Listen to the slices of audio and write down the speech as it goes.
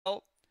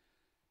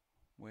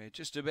We're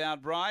just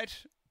about right.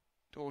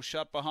 Door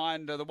shut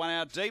behind the one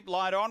out deep.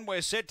 Light on.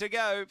 We're set to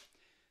go.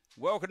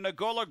 Welcome to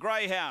Gawler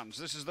Greyhounds.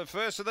 This is the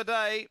first of the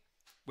day.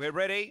 We're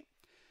ready.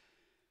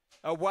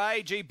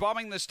 Away,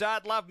 bombing the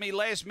start. Love Me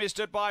Less, missed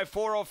it by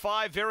 4 or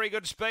 5. Very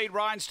good speed.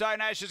 Rhinestone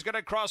Ash is going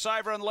to cross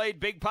over and lead.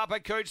 Big Papa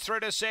Cooch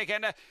through to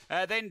second.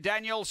 Then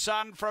Daniel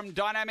Sun from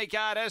Dynamic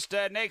Artist.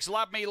 Next,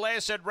 Love Me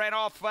Less. It ran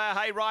off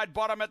Hayride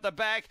bottom at the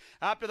back.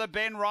 Up to the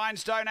bend.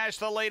 Rhinestone Ash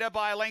the leader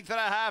by a length and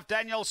a half.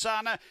 Daniel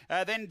Sun.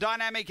 Then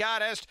Dynamic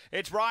Artist.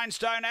 It's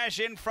Rhinestone Ash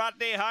in front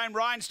near home.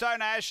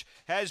 Rhinestone Ash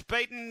has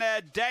beaten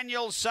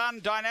Daniel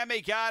Sun,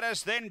 Dynamic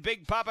Artist. Then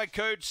Big Papa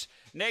Cooch.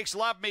 Next,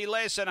 Love Me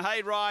Less and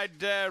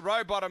Hayride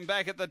Rowbottom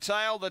back at the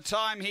tail. The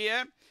time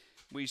here,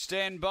 we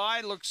stand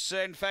by, looks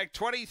in fact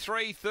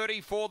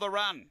 23:34 the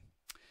run.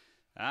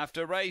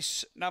 After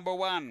race number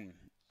 1,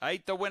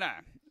 8 the winner.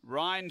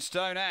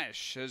 Rhinestone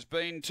Ash has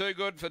been too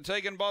good for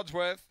Tegan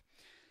Bodsworth.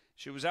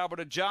 She was able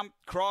to jump,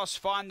 cross,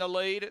 find the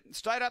lead.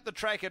 Stayed up the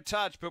track a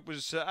touch, but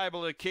was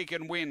able to kick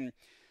and win.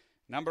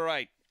 Number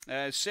 8,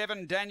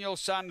 7 Daniel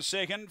Sun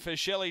second for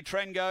Shelley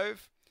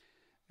Trengove.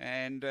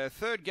 And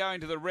third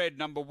going to the red,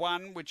 number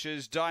 1, which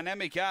is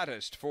Dynamic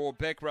Artist for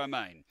Beck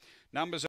Romaine. Numbers